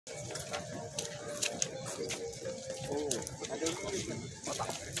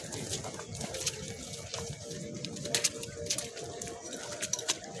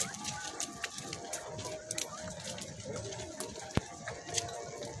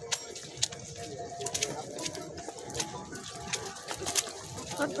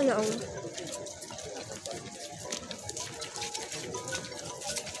Apa ya Allah?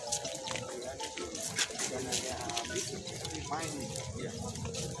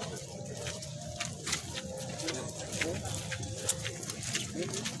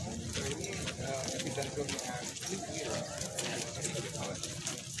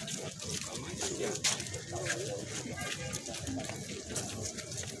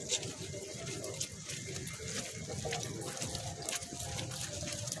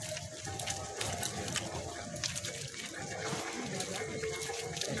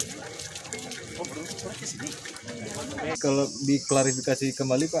 Kalau diklarifikasi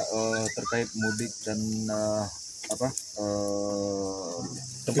kembali Pak terkait mudik dan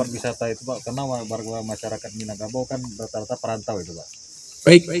tempat wisata itu Pak, karena warga masyarakat Minangkabau kan rata-rata perantau itu Pak.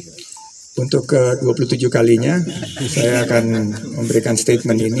 Baik, untuk ke-27 kalinya saya akan memberikan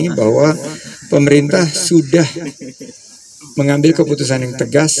statement ini bahwa pemerintah sudah mengambil keputusan yang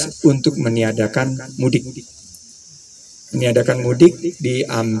tegas untuk meniadakan mudik. Meniadakan mudik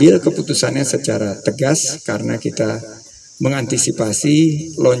diambil keputusannya secara tegas karena kita mengantisipasi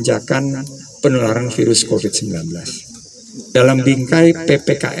lonjakan penularan virus COVID-19. Dalam bingkai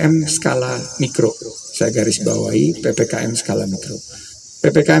PPKM skala mikro, saya garis bawahi PPKM skala mikro.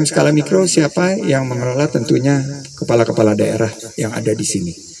 PPKM skala mikro siapa yang mengelola? Tentunya kepala-kepala daerah yang ada di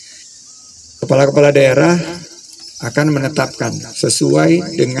sini. Kepala-kepala daerah akan menetapkan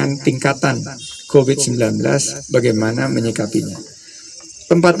sesuai dengan tingkatan COVID-19 bagaimana menyikapinya.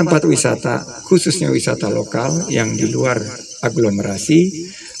 Tempat-tempat wisata, khususnya wisata lokal yang di luar aglomerasi,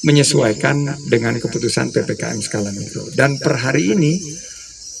 menyesuaikan dengan keputusan PPKM skala mikro. Dan per hari ini,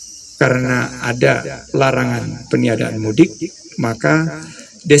 karena ada larangan peniadaan mudik, maka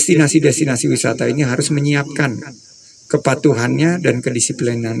destinasi-destinasi wisata ini harus menyiapkan kepatuhannya dan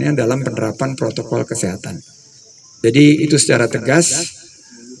kedisiplinannya dalam penerapan protokol kesehatan. Jadi itu secara tegas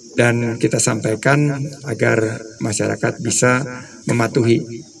dan kita sampaikan agar masyarakat bisa mematuhi,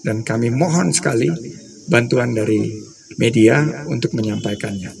 dan kami mohon sekali bantuan dari media untuk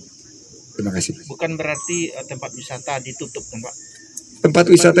menyampaikannya. Terima kasih. Bukan berarti tempat wisata ditutup, Pak? Tempat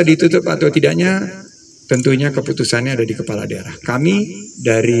wisata ditutup atau tidaknya tentunya keputusannya ada di kepala daerah. Kami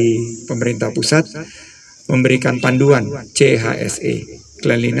dari pemerintah pusat memberikan panduan CHSE,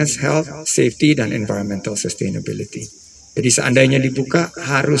 Cleanliness, Health, Safety, dan Environmental Sustainability. Jadi seandainya dibuka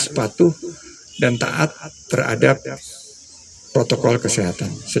harus patuh dan taat terhadap protokol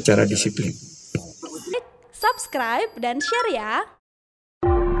kesehatan secara disiplin. Subscribe dan share ya.